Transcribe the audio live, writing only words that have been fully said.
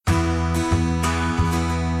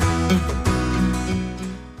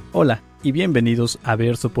Hola y bienvenidos a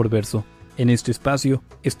Verso por Verso. En este espacio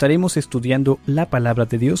estaremos estudiando la palabra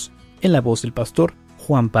de Dios en la voz del pastor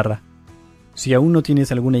Juan Parra. Si aún no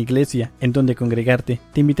tienes alguna iglesia en donde congregarte,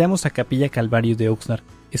 te invitamos a Capilla Calvario de Oxnard.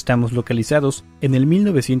 Estamos localizados en el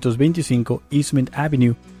 1925 Eastman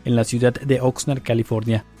Avenue, en la ciudad de Oxnard,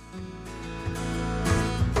 California.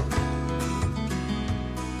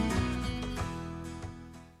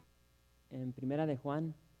 En Primera de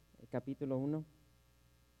Juan, capítulo 1.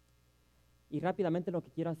 Y rápidamente lo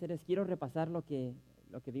que quiero hacer es, quiero repasar lo que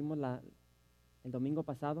vimos el domingo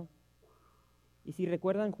pasado. Y si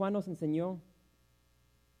recuerdan, Juan nos enseñó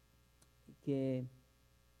que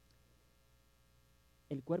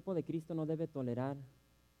el cuerpo de Cristo no debe tolerar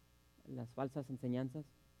las falsas enseñanzas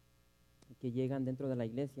que llegan dentro de la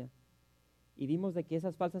iglesia. Y vimos de que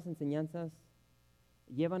esas falsas enseñanzas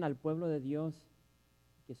llevan al pueblo de Dios,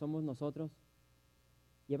 que somos nosotros,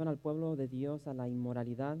 llevan al pueblo de Dios a la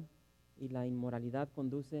inmoralidad, y la inmoralidad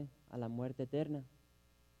conduce a la muerte eterna.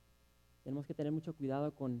 Tenemos que tener mucho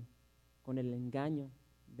cuidado con el engaño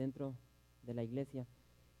dentro de la iglesia.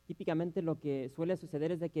 Típicamente lo que suele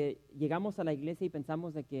suceder es de que llegamos a la iglesia y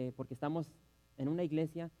pensamos de que porque estamos en una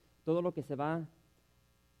iglesia, todo lo que se va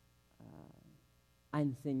a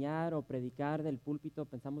enseñar o predicar del púlpito,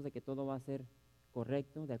 pensamos de que todo va a ser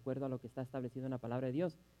correcto, de acuerdo a lo que está establecido en la palabra de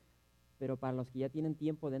Dios. Pero para los que ya tienen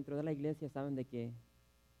tiempo dentro de la iglesia, saben de que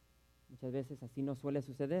muchas veces así no suele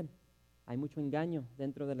suceder. Hay mucho engaño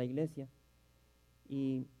dentro de la iglesia.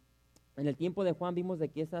 Y en el tiempo de Juan vimos de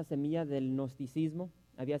que esa semilla del gnosticismo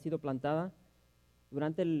había sido plantada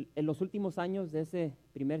durante en los últimos años de ese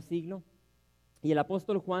primer siglo. Y el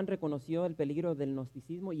apóstol Juan reconoció el peligro del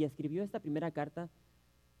gnosticismo y escribió esta primera carta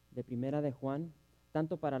de Primera de Juan,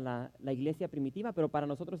 tanto para la iglesia primitiva, pero para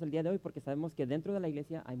nosotros el día de hoy, porque sabemos que dentro de la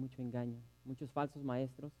iglesia hay mucho engaño, muchos falsos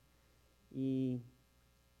maestros. Y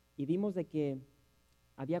vimos de que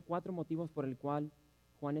había 4 motivos por el cual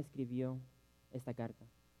Juan escribió esta carta.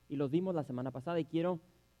 Y los vimos la semana pasada y quiero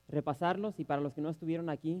repasarlos, y para los que no estuvieron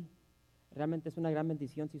aquí, realmente es una gran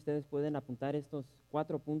bendición si ustedes pueden apuntar estos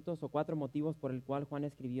 4 puntos o 4 motivos por el cual Juan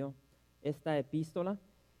escribió esta epístola.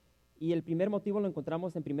 Y el primer motivo lo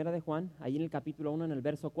encontramos en Primera de Juan, ahí en el capítulo 1, en el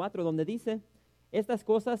verso 4, donde dice: estas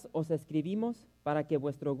cosas os escribimos para que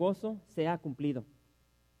vuestro gozo sea cumplido.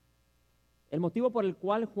 El motivo por el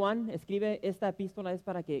cual Juan escribe esta epístola es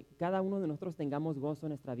para que cada uno de nosotros tengamos gozo en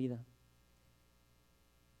nuestra vida.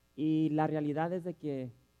 Y la realidad es de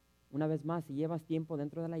que, una vez más, si llevas tiempo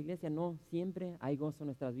dentro de la iglesia, no siempre hay gozo en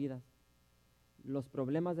nuestras vidas. Los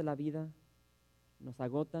problemas de la vida nos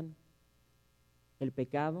agotan, el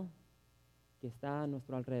pecado que está a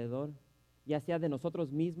nuestro alrededor, ya sea de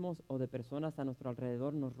nosotros mismos o de personas a nuestro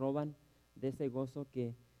alrededor, nos roban de ese gozo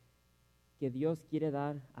que Dios quiere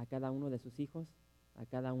dar a cada uno de sus hijos, a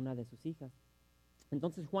cada una de sus hijas.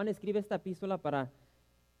 Entonces Juan escribe esta epístola para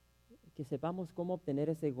que sepamos cómo obtener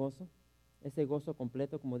ese gozo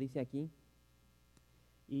completo, como dice aquí.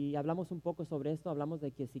 Y hablamos un poco sobre esto, hablamos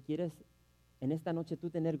de que si quieres en esta noche tú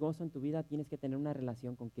tener gozo en tu vida, tienes que tener una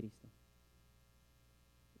relación con Cristo.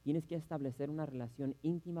 Tienes que establecer una relación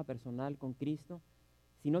íntima, personal con Cristo.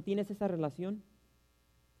 Si no tienes esa relación,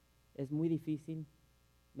 es muy difícil,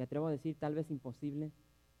 me atrevo a decir tal vez imposible,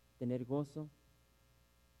 tener gozo,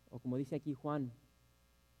 o como dice aquí Juan,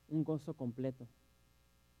 un gozo completo,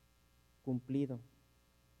 cumplido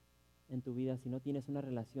en tu vida, si no tienes una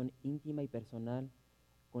relación íntima y personal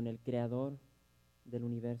con el Creador del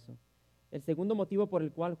universo. El segundo motivo por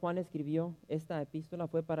el cual Juan escribió esta epístola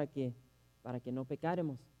fue para que no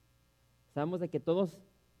pecáremos. Sabemos de que todos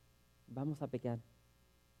vamos a pecar.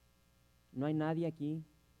 No hay nadie aquí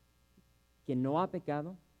que no ha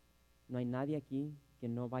pecado, no hay nadie aquí que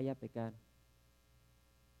no vaya a pecar.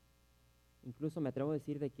 Incluso me atrevo a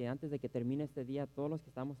decir de que antes de que termine este día, todos los que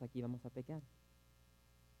estamos aquí vamos a pecar,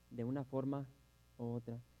 de una forma u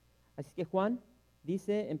otra. Así que Juan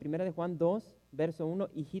dice en 1 de Juan 2, verso 1,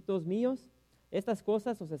 hijitos míos, estas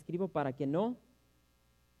cosas os escribo para que no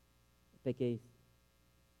pequéis,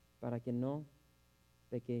 para que no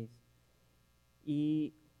pequéis.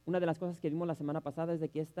 Y una de las cosas que vimos la semana pasada es de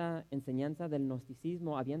que esta enseñanza del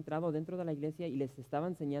gnosticismo había entrado dentro de la iglesia y les estaba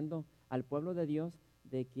enseñando al pueblo de Dios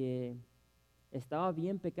de que estaba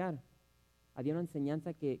bien pecar. Había una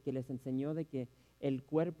enseñanza que les enseñó de que el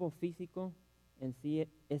cuerpo físico en sí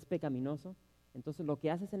es pecaminoso. Entonces lo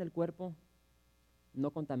que haces en el cuerpo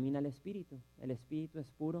no contamina el espíritu. El espíritu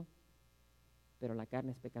es puro, pero la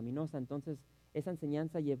carne es pecaminosa. Entonces esa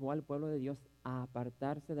enseñanza llevó al pueblo de Dios a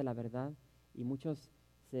apartarse de la verdad y muchos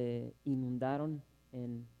se inundaron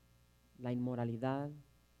en la inmoralidad,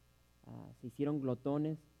 se hicieron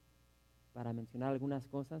glotones para mencionar algunas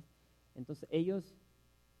cosas. Entonces ellos,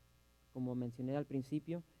 como mencioné al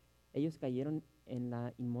principio, ellos cayeron en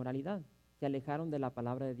la inmoralidad, se alejaron de la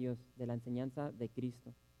palabra de Dios, de la enseñanza de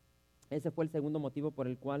Cristo. Ese fue el segundo motivo por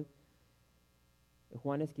el cual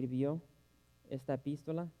Juan escribió esta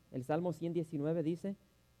epístola. El Salmo 119 dice,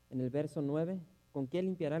 en el verso 9, ¿con qué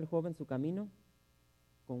limpiará el joven su camino?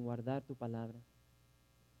 Con guardar tu palabra.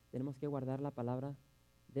 Tenemos que guardar la palabra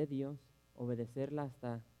de Dios, obedecerla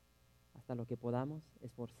hasta lo que podamos,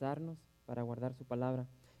 esforzarnos para guardar su palabra.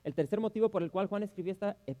 El tercer motivo por el cual Juan escribió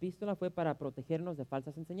esta epístola fue para protegernos de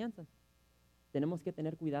falsas enseñanzas. Tenemos que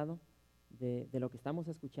tener cuidado de lo que estamos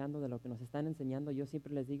escuchando, de lo que nos están enseñando. Yo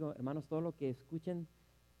siempre les digo, hermanos, todo lo que escuchen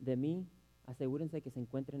de mí, asegúrense que se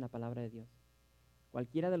encuentre en la palabra de Dios.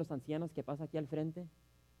 Cualquiera de los ancianos que pasa aquí al frente,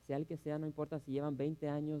 sea el que sea, no importa si llevan 20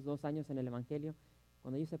 años, 2 años en el Evangelio,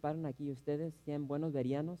 cuando ellos se paren aquí, ustedes sean buenos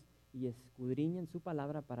verianos y escudriñen su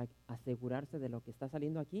palabra para asegurarse de lo que está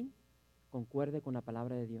saliendo aquí, concuerde con la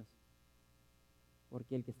palabra de Dios.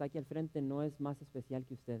 Porque el que está aquí al frente no es más especial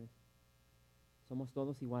que ustedes. Somos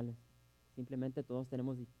todos iguales. Simplemente todos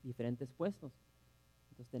tenemos diferentes puestos.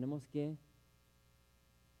 Entonces tenemos que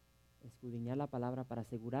escudriñar la palabra para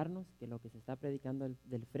asegurarnos que lo que se está predicando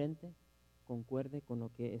del frente concuerde con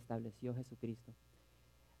lo que estableció Jesucristo.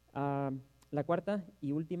 La cuarta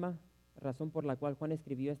y última razón por la cual Juan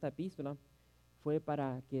escribió esta epístola fue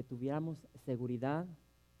para que tuviéramos seguridad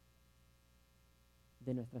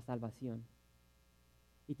de nuestra salvación.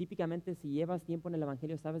 Y típicamente si llevas tiempo en el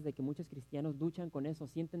Evangelio sabes de que muchos cristianos luchan con eso,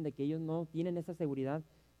 sienten de que ellos no tienen esa seguridad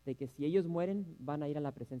de que si ellos mueren van a ir a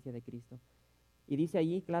la presencia de Cristo. Y dice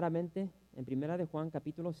allí claramente en 1 de Juan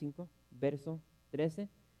capítulo 5, verso 13,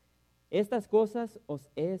 estas cosas os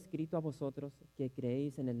he escrito a vosotros que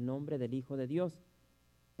creéis en el nombre del Hijo de Dios,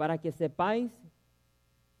 para que sepáis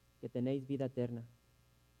que tenéis vida eterna,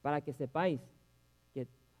 para que sepáis que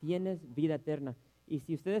tienes vida eterna. Y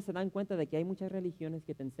si ustedes se dan cuenta de que hay muchas religiones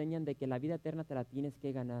que te enseñan de que la vida eterna te la tienes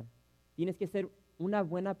que ganar, tienes que ser una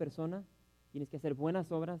buena persona, tienes que hacer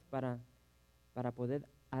buenas obras para poder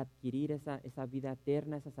adquirir esa vida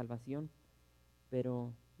eterna, esa salvación,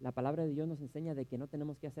 pero la palabra de Dios nos enseña de que no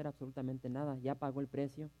tenemos que hacer absolutamente nada, ya pagó el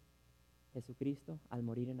precio Jesucristo al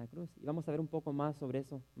morir en la cruz. Y vamos a ver un poco más sobre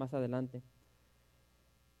eso más adelante.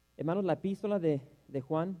 Hermanos, la epístola de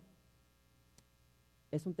Juan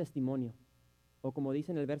es un testimonio, o como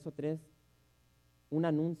dice en el verso 3, un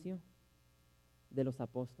anuncio de los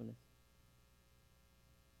apóstoles.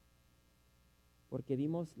 Porque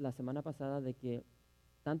vimos la semana pasada de que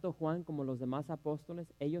tanto Juan como los demás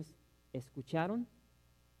apóstoles, ellos escucharon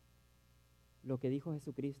lo que dijo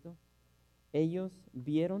Jesucristo, ellos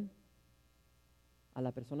vieron a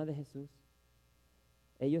la persona de Jesús,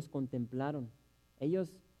 ellos contemplaron,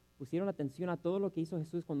 ellos pusieron atención a todo lo que hizo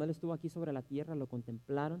Jesús cuando Él estuvo aquí sobre la tierra, lo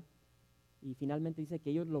contemplaron y finalmente dice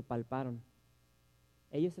que ellos lo palparon.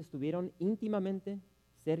 Ellos estuvieron íntimamente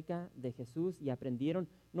cerca de Jesús y aprendieron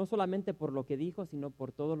no solamente por lo que dijo, sino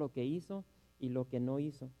por todo lo que hizo y lo que no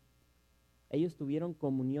hizo. Ellos tuvieron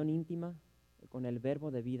comunión íntima con el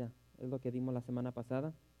verbo de vida, es lo que vimos la semana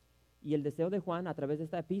pasada. Y el deseo de Juan a través de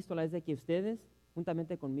esta epístola es de que ustedes,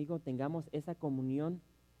 juntamente conmigo, tengamos esa comunión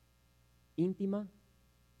íntima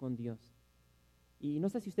con Dios. Y no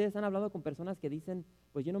sé si ustedes han hablado con personas que dicen,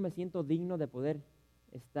 pues yo no me siento digno de poder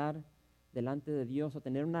estar delante de Dios o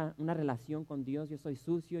tener una relación con Dios, yo soy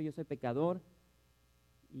sucio, yo soy pecador,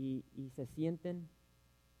 y se sienten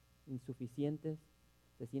insuficientes,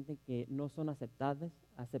 se sienten que no son aceptables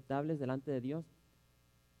delante de Dios.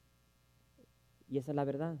 Y esa es la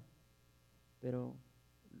verdad. Pero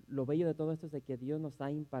lo bello de todo esto es de que Dios nos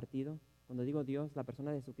ha impartido, cuando digo Dios, la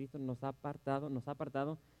persona de Jesucristo nos ha apartado,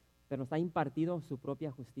 pero nos ha impartido su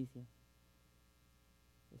propia justicia,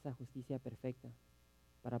 esa justicia perfecta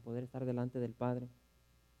para poder estar delante del Padre.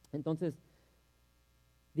 Entonces,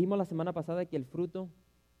 vimos la semana pasada que el fruto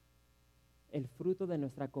de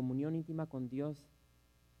nuestra comunión íntima con Dios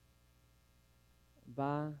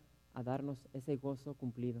va a darnos ese gozo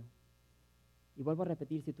cumplido. Y vuelvo a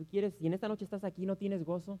repetir, si tú quieres, si en esta noche estás aquí y no tienes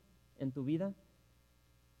gozo en tu vida,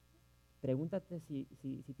 pregúntate si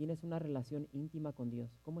tienes una relación íntima con Dios.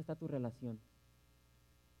 ¿Cómo está tu relación?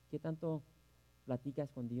 ¿Qué tanto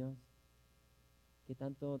platicas con Dios? ¿Qué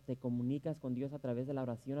tanto te comunicas con Dios a través de la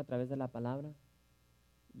oración, a través de la palabra?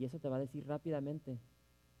 Y eso te va a decir rápidamente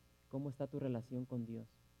cómo está tu relación con Dios.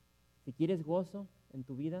 Si quieres gozo en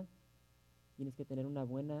tu vida, tienes que tener una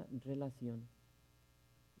buena relación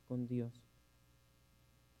con Dios.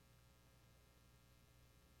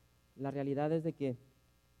 La realidad es de que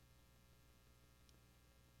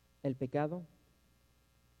el pecado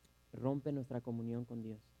rompe nuestra comunión con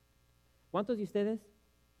Dios. ¿Cuántos de ustedes,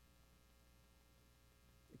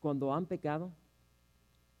 cuando han pecado,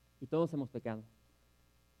 y todos hemos pecado,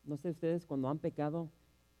 no sé ustedes, cuando han pecado,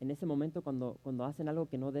 en ese momento cuando hacen algo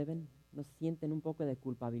que no deben, no sienten un poco de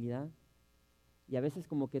culpabilidad? Y a veces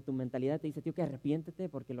como que tu mentalidad te dice, tío, que arrepiéntete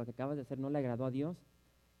porque lo que acabas de hacer no le agradó a Dios.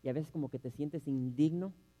 Y a veces como que te sientes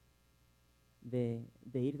indigno de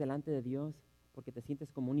ir delante de Dios, porque te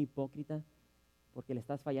sientes como un hipócrita, porque le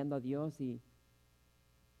estás fallando a Dios. Y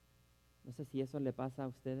no sé si eso le pasa a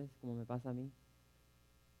ustedes como me pasa a mí.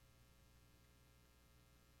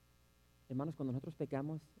 Hermanos, cuando nosotros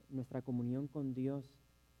pecamos, nuestra comunión con Dios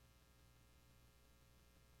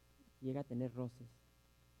llega a tener roces.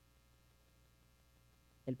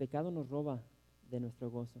 El pecado nos roba de nuestro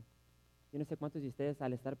gozo. Yo no sé cuántos de ustedes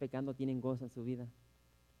al estar pecando tienen gozo en su vida.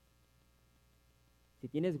 Si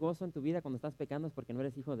tienes gozo en tu vida cuando estás pecando es porque no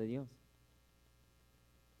eres hijo de Dios.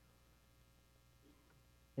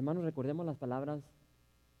 Hermanos, recordemos las palabras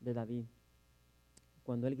de David,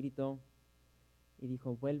 cuando él gritó y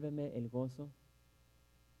dijo, vuélveme el gozo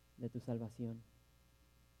de tu salvación.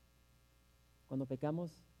 Cuando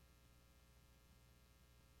pecamos,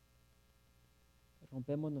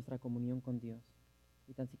 rompemos nuestra comunión con Dios.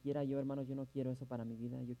 Y tan siquiera yo, hermanos, yo no quiero eso para mi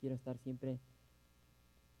vida. Yo quiero estar siempre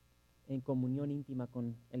en comunión íntima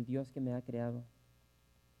con el Dios que me ha creado.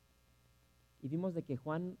 Y vimos de que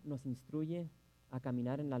Juan nos instruye a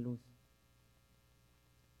caminar en la luz.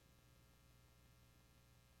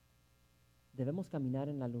 Debemos caminar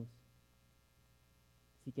en la luz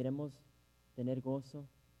si queremos tener gozo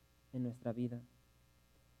en nuestra vida.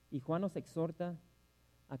 Y Juan nos exhorta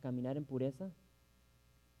a caminar en pureza.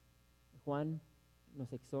 Juan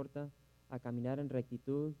nos exhorta a caminar en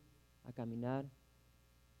rectitud, a caminar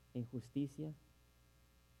en justicia.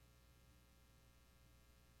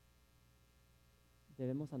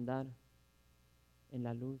 Debemos andar en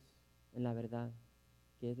la luz, en la verdad,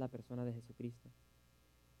 que es la persona de Jesucristo.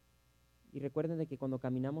 Y recuerden de que cuando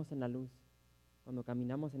caminamos en la luz, cuando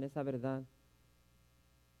caminamos en esa verdad,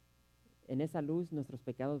 en esa luz nuestros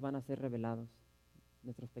pecados van a ser revelados,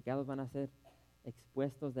 nuestros pecados van a ser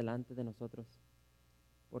expuestos delante de nosotros,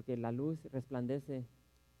 porque la luz resplandece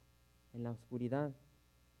en la oscuridad.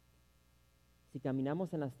 Si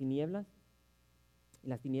caminamos en las tinieblas, y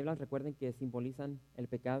las tinieblas recuerden que simbolizan el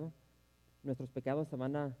pecado, nuestros pecados se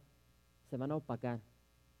van a opacar,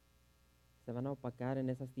 se van a opacar en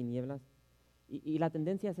esas tinieblas. Y la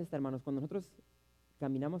tendencia es esta, hermanos, cuando nosotros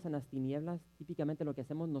caminamos en las tinieblas, típicamente lo que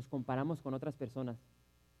hacemos, nos comparamos con otras personas.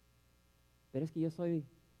 Pero es que yo soy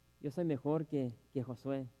mejor que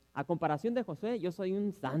Josué. A comparación de Josué, yo soy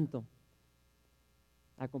un santo.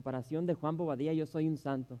 A comparación de Juan Bobadilla, yo soy un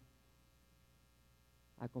santo.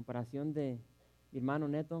 A comparación de mi hermano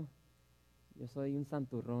Neto, yo soy un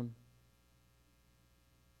santurrón.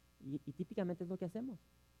 Y típicamente es lo que hacemos.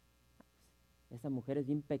 Esa mujer es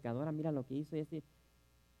bien pecadora, mira lo que hizo.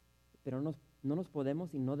 Pero no nos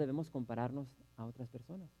podemos y no debemos compararnos a otras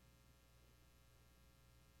personas.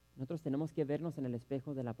 Nosotros tenemos que vernos en el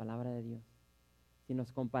espejo de la palabra de Dios. Si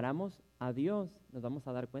nos comparamos a Dios, nos vamos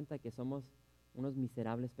a dar cuenta que somos unos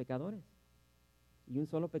miserables pecadores. Y un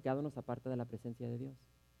solo pecado nos aparta de la presencia de Dios.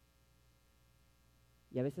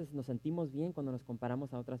 Y a veces nos sentimos bien cuando nos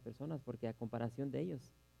comparamos a otras personas, porque a comparación de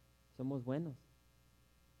ellos somos buenos.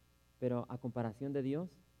 Pero a comparación de Dios,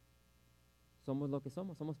 somos lo que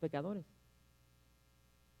somos pecadores.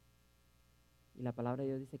 Y la palabra de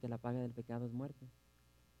Dios dice que la paga del pecado es muerte.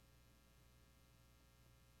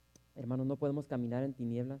 Hermanos, no podemos caminar en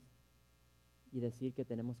tinieblas y decir que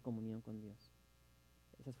tenemos comunión con Dios.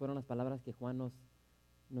 Esas fueron las palabras que Juan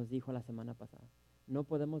nos dijo la semana pasada. No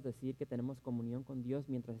podemos decir que tenemos comunión con Dios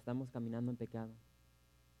mientras estamos caminando en pecado.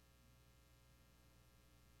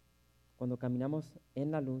 Cuando caminamos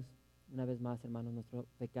en la luz, una vez más, hermanos, nuestro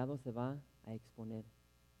pecado se va a exponer.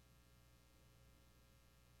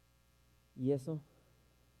 Y eso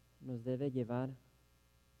nos debe llevar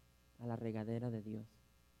a la regadera de Dios.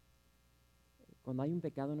 Cuando hay un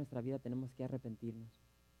pecado en nuestra vida tenemos que arrepentirnos.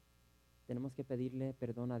 Tenemos que pedirle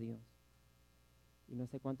perdón a Dios. Y no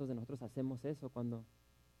sé cuántos de nosotros hacemos eso cuando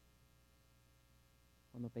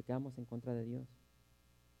pecamos en contra de Dios.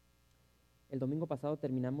 El domingo pasado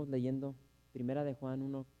terminamos leyendo 1 de Juan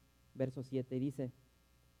 1, verso 7, y dice,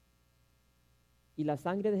 y la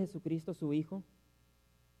sangre de Jesucristo, su Hijo,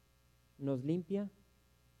 nos limpia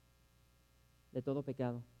de todo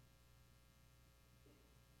pecado.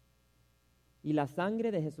 Y la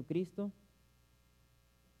sangre de Jesucristo,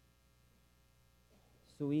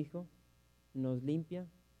 su Hijo, nos limpia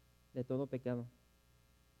de todo pecado.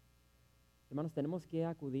 Hermanos, tenemos que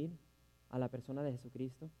acudir a la persona de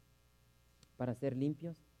Jesucristo para ser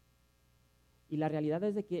limpios Y la realidad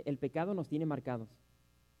es de que el pecado nos tiene marcados.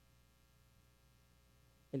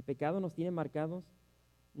 El pecado nos tiene marcados,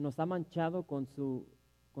 nos ha manchado con su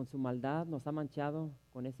maldad, nos ha manchado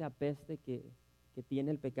con esa peste que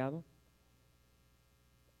tiene el pecado.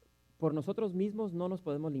 Por nosotros mismos no nos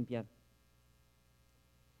podemos limpiar.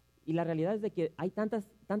 Y la realidad es de que hay tantas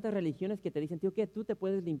religiones que te dicen, tío, que tú te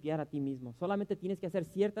puedes limpiar a ti mismo. Solamente tienes que hacer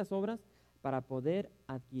ciertas obras para poder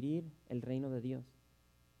adquirir el reino de Dios.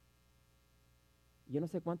 Yo no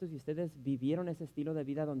sé cuántos de ustedes vivieron ese estilo de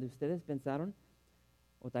vida donde ustedes pensaron,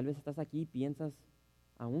 o tal vez estás aquí y piensas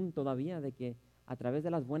aún todavía de que a través de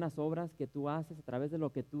las buenas obras que tú haces, a través de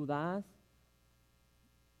lo que tú das,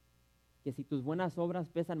 que si tus buenas obras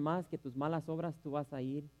pesan más que tus malas obras, tú vas a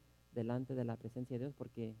ir delante de la presencia de Dios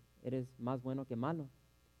porque eres más bueno que malo.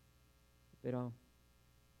 Pero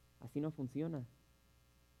así no funciona.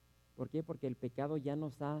 ¿Por qué? Porque el pecado ya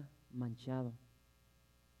nos ha manchado,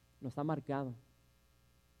 nos ha marcado.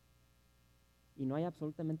 Y no hay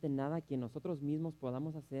absolutamente nada que nosotros mismos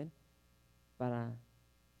podamos hacer para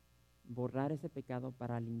borrar ese pecado,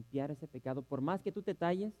 para limpiar ese pecado. Por más que tú te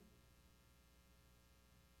talles,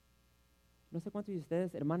 no sé cuántos de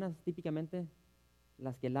ustedes, hermanas, típicamente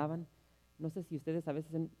las que lavan, no sé si ustedes a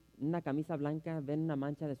veces en una camisa blanca ven una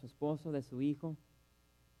mancha de su esposo, de su hijo,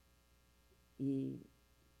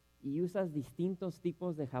 y usas distintos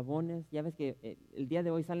tipos de jabones. Ya ves que el día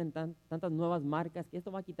de hoy salen tantas nuevas marcas que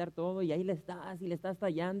esto va a quitar todo, y ahí le estás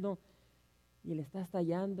tallando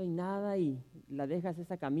y nada, y la dejas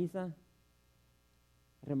esa camisa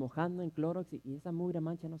remojando en Clorox y esa mugre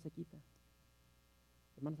mancha no se quita.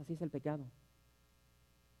 Hermanos, así es el pecado.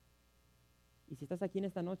 Y si estás aquí en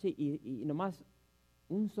esta noche y nomás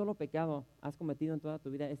un solo pecado has cometido en toda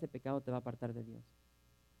tu vida, ese pecado te va a apartar de Dios.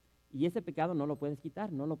 Y ese pecado no lo puedes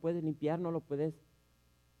quitar, no lo puedes limpiar, no lo puedes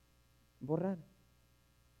borrar.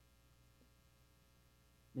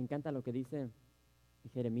 Me encanta lo que dice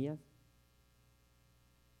Jeremías.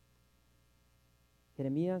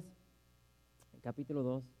 Jeremías, capítulo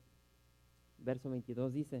 2, verso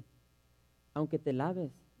 22, dice, aunque te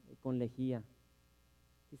laves con lejía.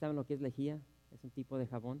 ¿Sí saben lo que es lejía? Es un tipo de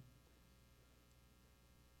jabón.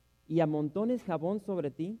 Y amontones jabón sobre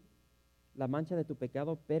ti, la mancha de tu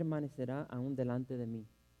pecado permanecerá aún delante de mí.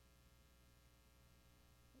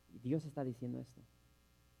 Y Dios está diciendo esto.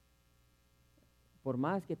 Por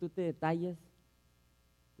más que tú te detalles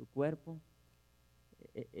tu cuerpo,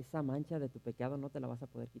 esa mancha de tu pecado no te la vas a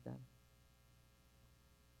poder quitar.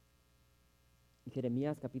 En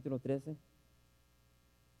Jeremías capítulo 13,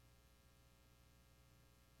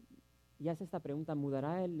 y hace esta pregunta,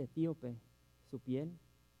 ¿mudará el etíope su piel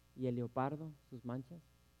y el leopardo sus manchas?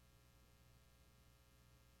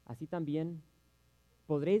 Así también,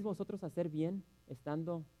 ¿podréis vosotros hacer bien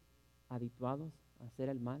estando habituados a hacer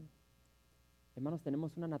el mal? Hermanos,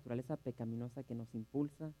 tenemos una naturaleza pecaminosa que nos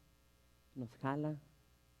impulsa, nos jala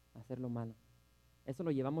a hacer lo malo. Eso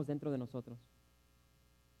lo llevamos dentro de nosotros.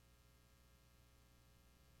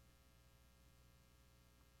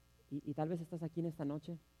 Y tal vez estás aquí en esta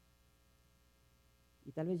noche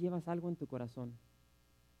y tal vez llevas algo en tu corazón.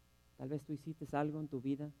 Tal vez tú hiciste algo en tu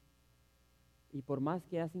vida y por más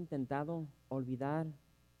que has intentado olvidar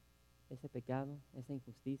ese pecado, esa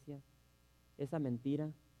injusticia, esa mentira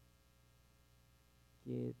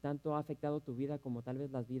que tanto ha afectado tu vida como tal vez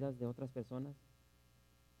las vidas de otras personas,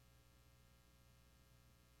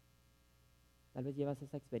 tal vez llevas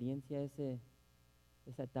esa experiencia,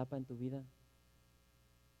 esa etapa en tu vida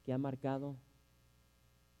que ha marcado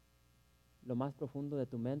lo más profundo de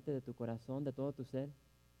tu mente, de tu corazón, de todo tu ser.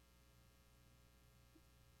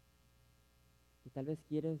 Y tal vez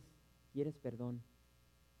quieres perdón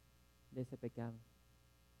de ese pecado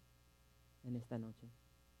en esta noche.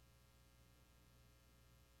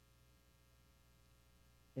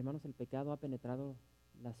 Hermanos, el pecado ha penetrado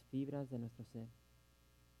las fibras de nuestro ser.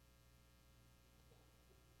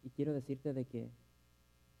 Y quiero decirte de que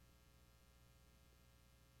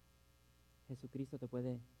Jesucristo te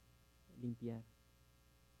puede limpiar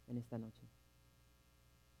en esta noche.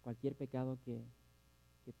 Cualquier pecado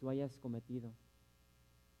que tú hayas cometido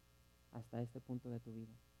hasta este punto de tu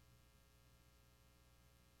vida.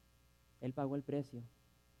 Él pagó el precio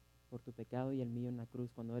por tu pecado y el mío en la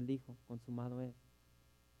cruz cuando Él dijo, consumado es.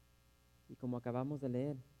 Y como acabamos de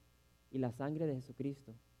leer, y la sangre de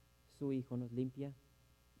Jesucristo, su Hijo, nos limpia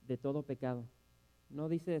de todo pecado. No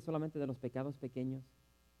dice solamente de los pecados pequeños,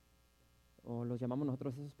 o los llamamos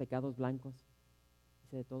nosotros esos pecados blancos.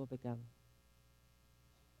 Dice de todo pecado.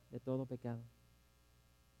 De todo pecado.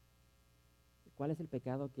 ¿Cuál es el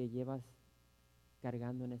pecado que llevas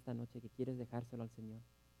cargando en esta noche que quieres dejárselo al Señor?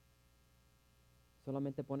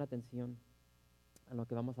 Solamente pon atención a lo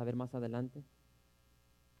que vamos a ver más adelante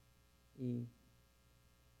y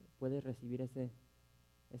puedes recibir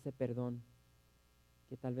ese perdón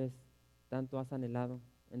que tal vez tanto has anhelado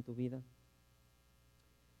en tu vida.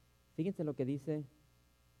 Fíjense lo que dice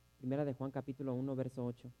Primera de Juan capítulo 1, verso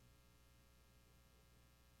 8.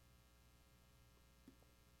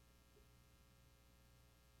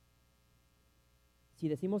 Si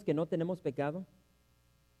decimos que no tenemos pecado,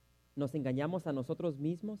 nos engañamos a nosotros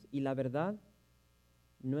mismos y la verdad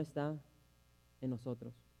no está en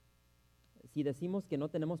nosotros. Si decimos que no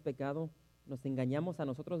tenemos pecado, nos engañamos a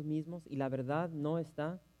nosotros mismos y la verdad no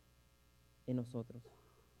está en nosotros.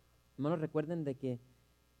 Hermanos, recuerden de que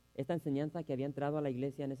esta enseñanza que había entrado a la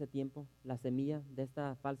iglesia en ese tiempo, la semilla de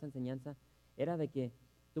esta falsa enseñanza, era de que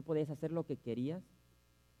tú podías hacer lo que querías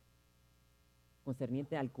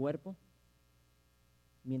concerniente al cuerpo,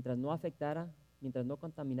 mientras no afectara, mientras no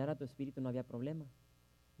contaminara tu espíritu, no había problema.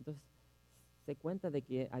 Entonces, se cuenta de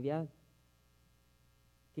que había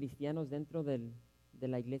cristianos dentro de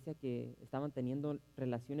la iglesia que estaban teniendo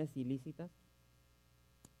relaciones ilícitas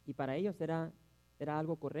y para ellos era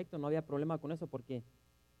algo correcto, no había problema con eso porque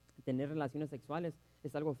tener relaciones sexuales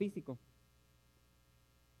es algo físico.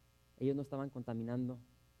 Ellos no estaban contaminando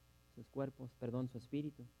sus cuerpos, su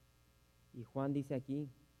espíritu. Y Juan dice aquí,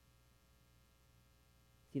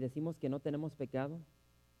 si decimos que no tenemos pecado,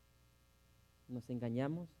 nos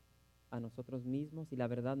engañamos a nosotros mismos y la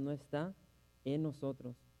verdad no está en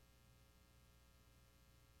nosotros.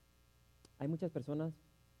 Hay muchas personas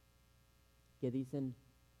que dicen,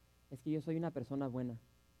 es que yo soy una persona buena.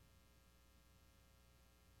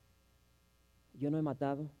 Yo no he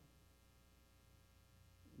matado,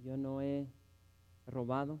 yo no he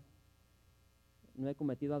robado, no he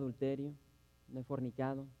cometido adulterio, no he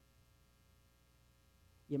fornicado.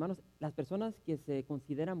 Y hermanos, las personas que se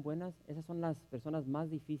consideran buenas, esas son las personas más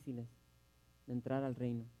difíciles de entrar al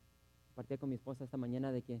reino. Compartí con mi esposa esta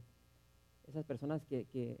mañana de que esas personas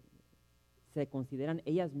que se consideran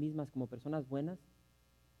ellas mismas como personas buenas,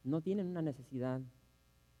 no tienen una necesidad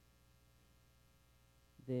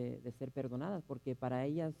de ser perdonadas, porque para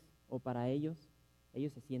ellas o para ellos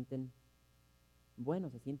se sienten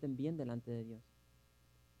buenos, se sienten bien delante de Dios.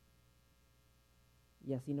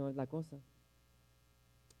 Y así no es la cosa.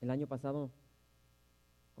 El año pasado,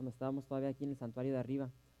 cuando estábamos todavía aquí en el santuario de arriba,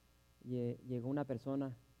 llegó una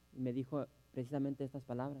persona y me dijo precisamente estas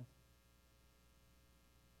palabras.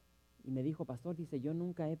 Y me dijo, pastor, dice, yo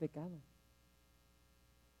nunca he pecado.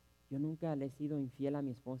 Yo nunca le he sido infiel a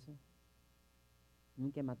mi esposo.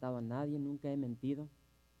 Nunca he matado a nadie, nunca he mentido.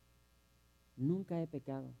 Nunca he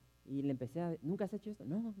pecado. Y le empecé a, ¿nunca has hecho esto?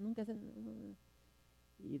 No, nunca has hecho. No.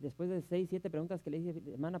 Y después de 6, 7 preguntas que le dije,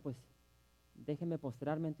 hermana, pues déjeme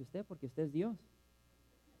postrarme ante usted porque usted es Dios.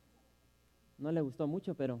 No le gustó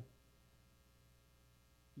mucho, pero...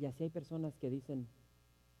 Y así hay personas que dicen,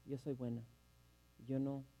 yo soy buena, yo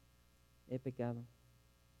no he pecado.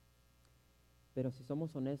 Pero si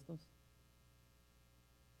somos honestos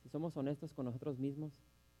con nosotros mismos,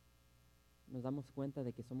 nos damos cuenta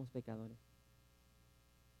de que somos pecadores.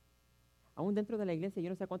 Aún dentro de la iglesia, yo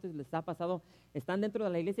no sé a cuántos les ha pasado, están dentro de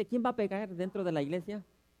la iglesia, ¿quién va a pecar dentro de la iglesia?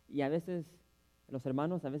 Y a veces, los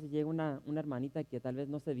hermanos, a veces llega una hermanita que tal vez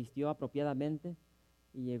no se vistió apropiadamente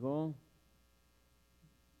y llegó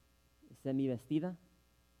semivestida,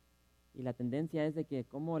 y la tendencia es de que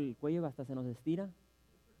como el cuello hasta se nos estira.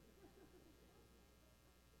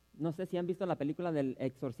 No sé si han visto la película del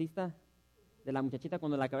exorcista, de la muchachita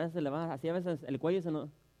cuando la cabeza se le va, así a veces el cuello se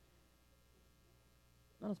nos...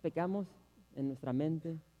 No, nos pecamos en nuestra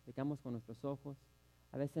mente, pecamos con nuestros ojos.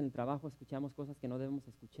 A veces en el trabajo escuchamos cosas que no debemos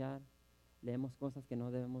escuchar, leemos cosas que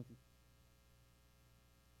no debemos.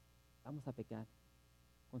 Vamos a pecar.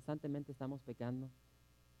 Constantemente estamos pecando.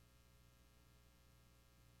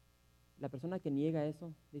 La persona que niega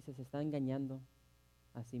eso, dice, se está engañando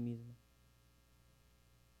a sí mismo.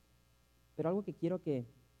 Pero algo que quiero que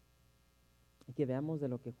veamos de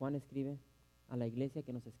lo que Juan escribe a la iglesia,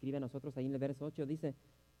 que nos escribe a nosotros ahí en el verso 8, dice,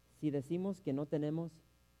 si decimos que no tenemos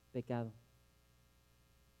pecado.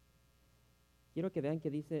 Quiero que vean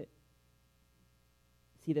que dice,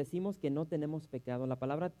 si decimos que no tenemos pecado, la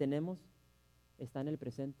palabra tenemos está en el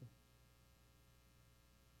presente.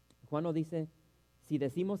 Juan no dice, si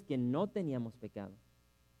decimos que no teníamos pecado.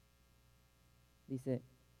 Dice,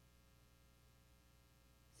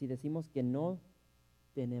 si decimos que no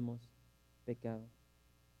tenemos pecado.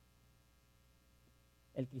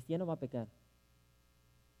 El cristiano va a pecar.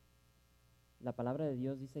 La palabra de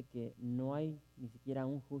Dios dice que no hay ni siquiera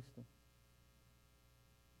un justo.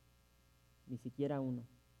 Ni siquiera uno.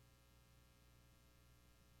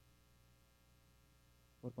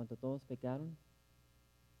 Por cuanto todos pecaron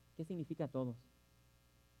 ¿qué significa todos?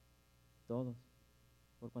 Todos.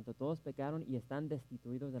 Por cuanto todos pecaron y están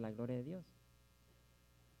destituidos de la gloria de Dios.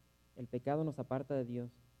 El pecado nos aparta de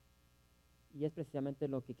Dios. Y es precisamente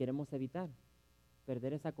lo que queremos evitar,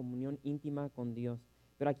 perder esa comunión íntima con Dios.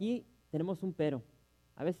 Pero aquí tenemos un pero.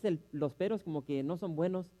 A veces los peros como que no son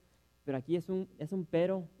buenos, pero aquí es un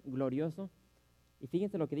pero glorioso. Y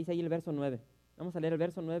fíjense lo que dice ahí el verso 9. Vamos a leer el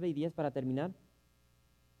verso 9 y 10 para terminar.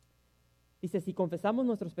 Dice, si confesamos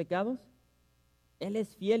nuestros pecados, Él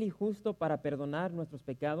es fiel y justo para perdonar nuestros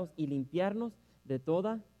pecados y limpiarnos de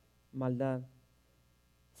toda maldad.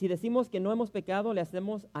 Si decimos que no hemos pecado, le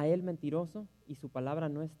hacemos a Él mentiroso y su palabra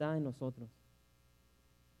no está en nosotros.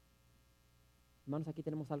 Hermanos, aquí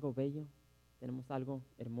tenemos algo bello, tenemos algo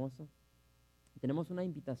hermoso. Tenemos una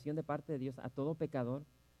invitación de parte de Dios a todo pecador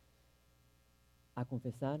a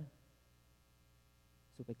confesar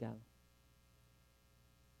su pecado.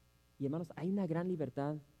 Y hermanos, hay una gran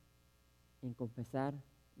libertad en confesar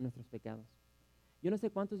nuestros pecados. Yo no sé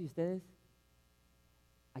cuántos de ustedes,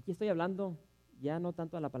 aquí estoy hablando ya no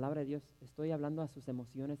tanto a la palabra de Dios, estoy hablando a sus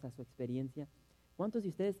emociones, a su experiencia. ¿Cuántos de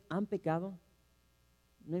ustedes han pecado?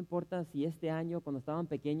 No importa si este año, cuando estaban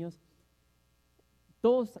pequeños,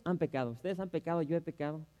 todos han pecado. Ustedes han pecado, yo he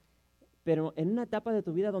pecado. Pero en una etapa de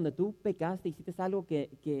tu vida donde tú pecaste, hiciste algo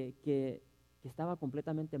que estaba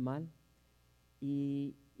completamente mal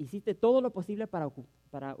y hiciste todo lo posible para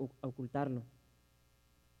ocultarlo.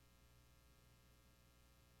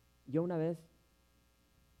 Yo una vez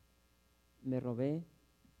me robé,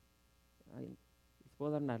 les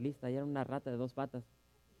puedo dar una lista, era una rata de 2 patas.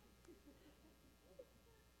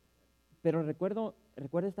 Pero recuerdo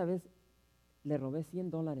esta vez, le robé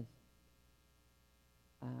 $100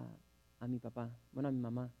 a mi papá, bueno, a mi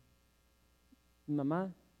mamá. Mi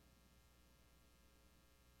mamá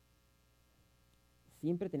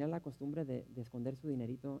siempre tenía la costumbre de esconder su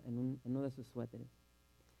dinerito en uno de sus suéteres.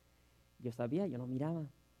 Yo sabía, yo no miraba.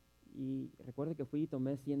 Y recuerdo que fui y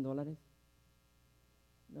tomé $100.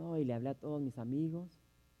 No, y le hablé a todos mis amigos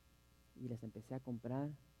y les empecé a comprar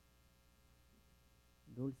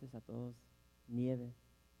dulces a todos, nieve.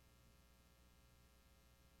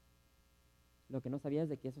 Lo que no sabía es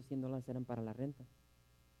de que esos $100 eran para la renta.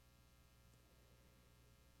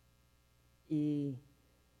 Y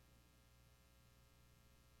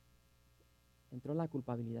entró la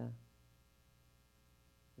culpabilidad.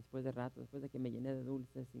 Después de rato, después de que me llené de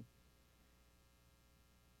dulces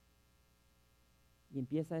y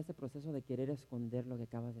empieza ese proceso de querer esconder lo que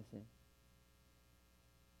acabas de hacer.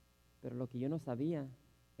 Pero lo que yo no sabía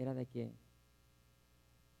era de que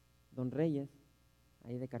Don Reyes,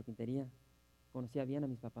 ahí de carpintería, conocía bien a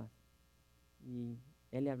mis papás. Y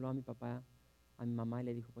él le habló a mi papá, a mi mamá, y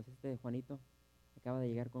le dijo, pues Juanito acaba de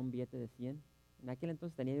llegar con un billete de 100. En aquel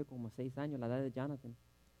entonces tenía yo como 6 años, la edad de Jonathan.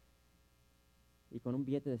 Y con un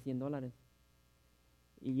billete de $100.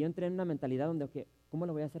 Y yo entré en una mentalidad donde, okay, ¿cómo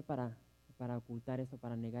lo voy a hacer para ocultar esto,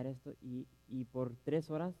 para negar esto? Y por 3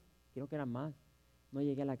 horas, creo que era más, no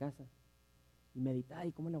llegué a la casa. Y meditaba,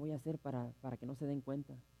 ¿y cómo lo voy a hacer para que no se den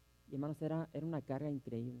cuenta? Y hermanos, era una carga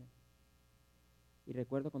increíble. Y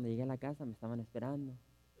recuerdo cuando llegué a la casa, me estaban esperando.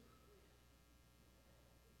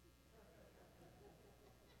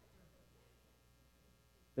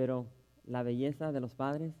 Pero la belleza de los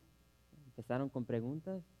padres, empezaron con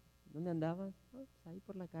preguntas. ¿Dónde andabas? Oh, pues ahí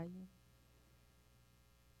por la calle.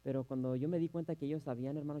 Pero cuando yo me di cuenta que ellos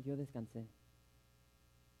sabían, hermanos, yo descansé.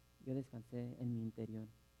 Yo descansé en mi interior.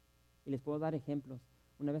 Y les puedo dar ejemplos.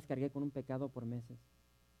 Una vez cargué con un pecado por meses.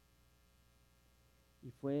 Y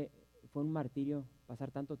fue un martirio pasar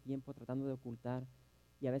tanto tiempo tratando de ocultar.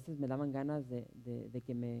 Y a veces me daban ganas de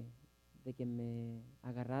que me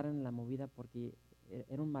agarraran en la movida, porque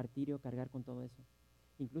era un martirio cargar con todo eso.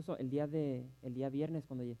 Incluso el día viernes,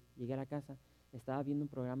 cuando llegué a la casa, estaba viendo un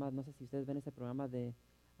programa, no sé si ustedes ven ese programa de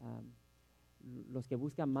los que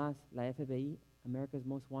buscan más, la FBI, America's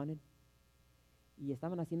Most Wanted, y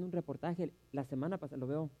estaban haciendo un reportaje. La semana pasada, lo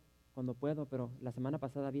veo cuando puedo, pero la semana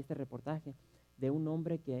pasada vi este reportaje de un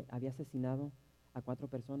hombre que había asesinado a 4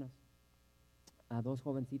 personas, a 2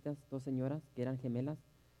 jovencitas, 2 señoras que eran gemelas,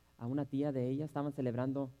 a una tía de ellas, estaban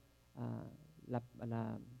celebrando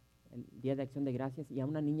el Día de Acción de Gracias, y a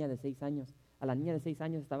una niña de 6 años. A la niña de 6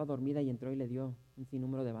 años estaba dormida y entró y le dio un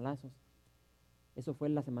sinnúmero de balazos. Eso fue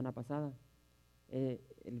la semana pasada.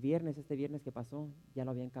 Este viernes que pasó, ya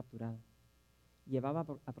lo habían capturado. Llevaba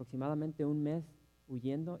aproximadamente un mes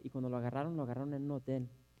huyendo, y cuando lo agarraron en un hotel.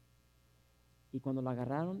 Y cuando lo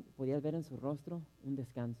agarraron, podías ver en su rostro un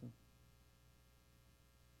descanso.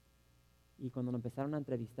 Y cuando lo empezaron a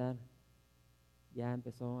entrevistar, ya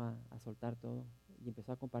empezó a soltar todo. y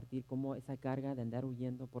empezó a compartir cómo esa carga de andar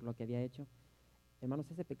huyendo por lo que había hecho, hermanos,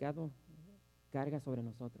 ese pecado carga sobre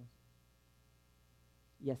nosotros.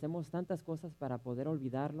 Y hacemos tantas cosas para poder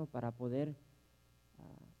olvidarlo, para poder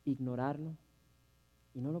ignorarlo,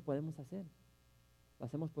 y no lo podemos hacer. Lo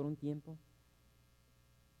hacemos por un tiempo,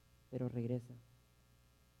 pero regresa.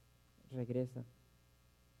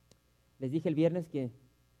 Les dije el viernes que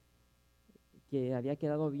había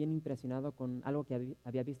quedado bien impresionado con algo que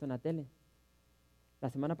había visto en la tele. La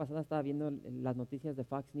semana pasada estaba viendo las noticias de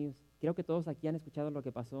Fox News. Creo que todos aquí han escuchado lo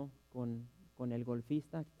que pasó con el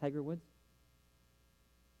golfista Tiger Woods.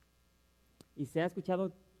 Y se ha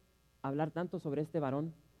escuchado hablar tanto sobre este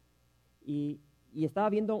varón. Y estaba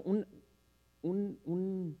viendo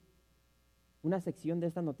una sección de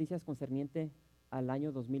estas noticias concerniente al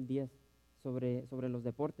año 2010 sobre los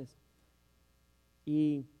deportes.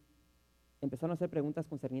 Y empezaron a hacer preguntas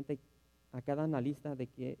concerniente a cada analista de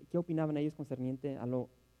qué opinaban ellos concerniente a lo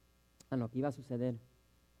que iba a suceder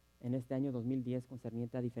en este año 2010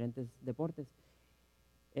 concerniente a diferentes deportes.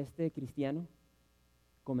 Este cristiano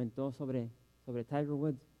comentó sobre Tiger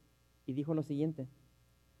Woods y dijo lo siguiente.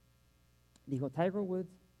 Dijo, Tiger Woods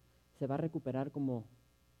se va a recuperar como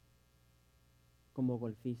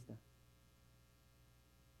golfista,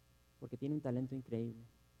 porque tiene un talento increíble.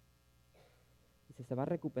 Dice, se va a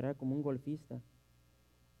recuperar como un golfista,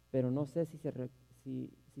 pero no sé si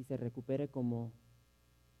se recupere como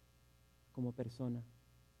persona.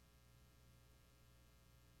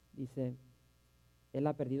 Dice, él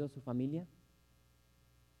ha perdido su familia,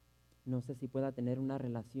 no sé si pueda tener una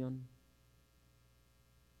relación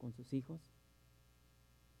con sus hijos.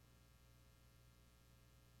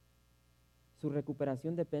 Su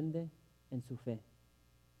recuperación depende en su fe.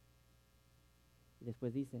 Y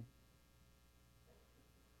después dice,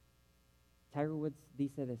 Tiger Woods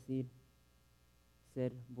dice decir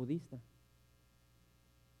ser budista.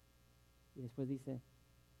 Y después dice,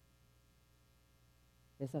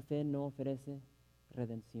 esa fe no ofrece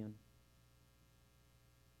redención.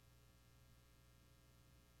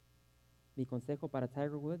 Mi consejo para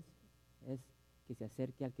Tiger Woods es que se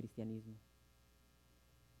acerque al cristianismo.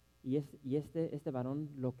 Y este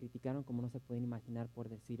varón lo criticaron como no se pueden imaginar por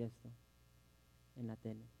decir esto en la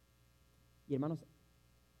tele. Y hermanos,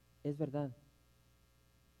 es verdad.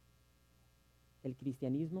 El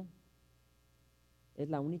cristianismo es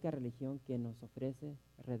la única religión que nos ofrece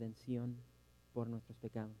redención por nuestros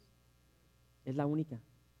pecados. Es la única.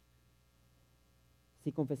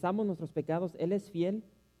 Si confesamos nuestros pecados, Él es fiel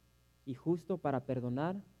y justo para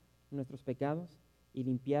perdonar nuestros pecados y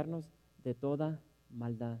limpiarnos de toda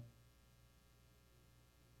maldad.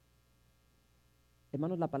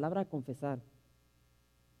 Hermanos, la palabra confesar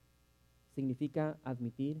significa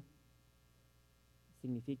admitir,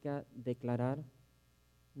 significa declarar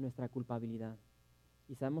nuestra culpabilidad.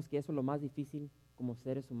 Y sabemos que eso es lo más difícil como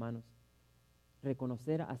seres humanos.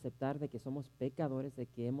 Reconocer, aceptar de que somos pecadores, de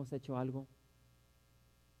que hemos hecho algo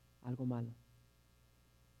malo.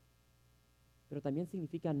 Pero también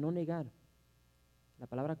significa no negar. La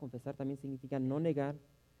palabra confesar también significa no negar.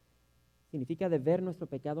 Significa de ver nuestro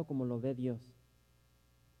pecado como lo ve Dios.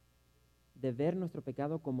 De ver nuestro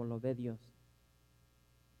pecado como lo ve Dios.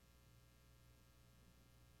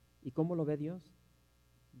 ¿Y cómo lo ve Dios?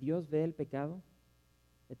 Dios ve el pecado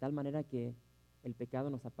de tal manera que el pecado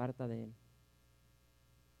nos aparta de Él.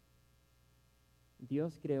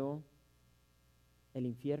 Dios creó el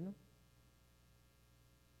infierno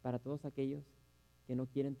para todos aquellos que no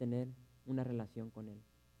quieren tener una relación con Él.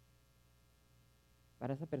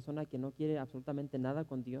 Para esa persona que no quiere absolutamente nada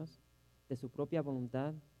con Dios, de su propia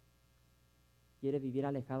voluntad, quiere vivir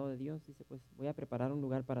alejado de Dios, dice, pues voy a preparar un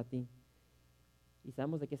lugar para ti. Y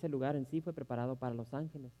sabemos de que ese lugar en sí fue preparado para los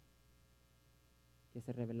ángeles, que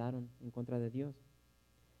se rebelaron en contra de Dios.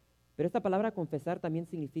 Pero esta palabra confesar también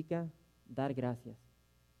significa dar gracias.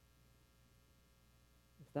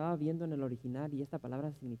 Estaba viendo en el original y esta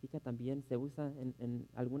palabra significa también, se usa en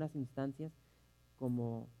algunas instancias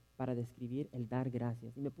como para describir el dar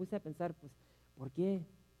gracias. Y me puse a pensar, pues, ¿por qué?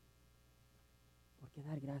 ¿Por qué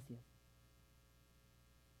dar gracias?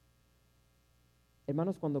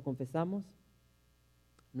 Hermanos, cuando confesamos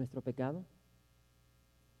nuestro pecado,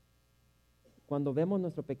 cuando vemos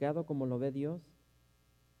nuestro pecado como lo ve Dios,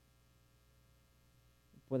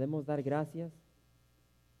 podemos dar gracias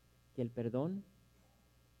que el perdón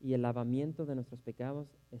y el lavamiento de nuestros pecados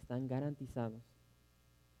están garantizados,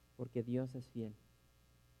 porque Dios es fiel.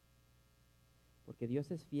 Porque Dios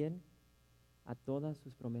es fiel a todas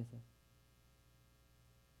sus promesas.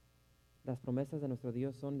 Las promesas de nuestro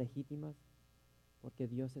Dios son legítimas porque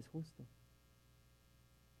Dios es justo.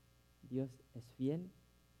 Dios es fiel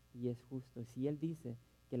y es justo. Si Él dice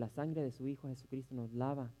que la sangre de su Hijo Jesucristo nos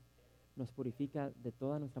lava, nos purifica de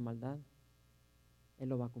toda nuestra maldad, Él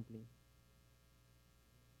lo va a cumplir.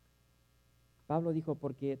 Pablo dijo,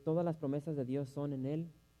 porque todas las promesas de Dios son en Él,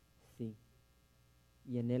 sí,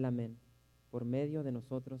 y en Él amén, por medio de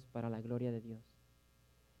nosotros para la gloria de Dios.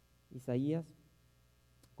 Isaías,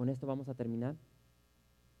 con esto vamos a terminar.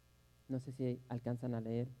 No sé si alcanzan a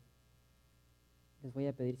leer. Les voy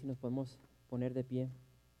a pedir si nos podemos poner de pie.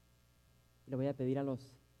 Le voy a pedir a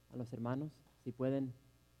los hermanos si pueden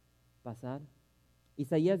pasar.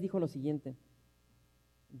 Isaías dijo lo siguiente: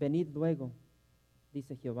 venid luego,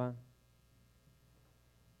 dice Jehová,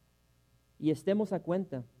 y estemos a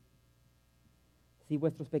cuenta. Si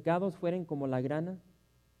vuestros pecados fueren como la grana,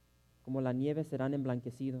 como la nieve serán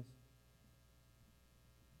emblanquecidos.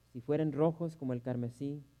 Si fueren rojos como el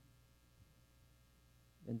carmesí,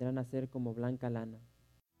 vendrán a ser como blanca lana.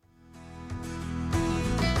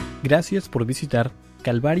 Gracias por visitar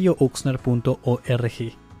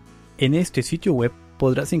calvariooxnard.org. En este sitio web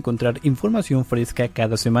podrás encontrar información fresca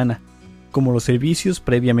cada semana, como los servicios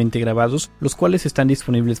previamente grabados, los cuales están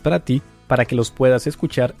disponibles para ti para que los puedas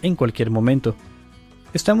escuchar en cualquier momento.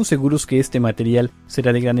 Estamos seguros que este material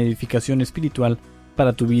será de gran edificación espiritual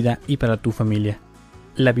para tu vida y para tu familia.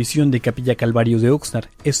 La visión de Capilla Calvario de Oxnard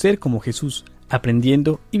es ser como Jesús,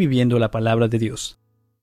 aprendiendo y viviendo la palabra de Dios.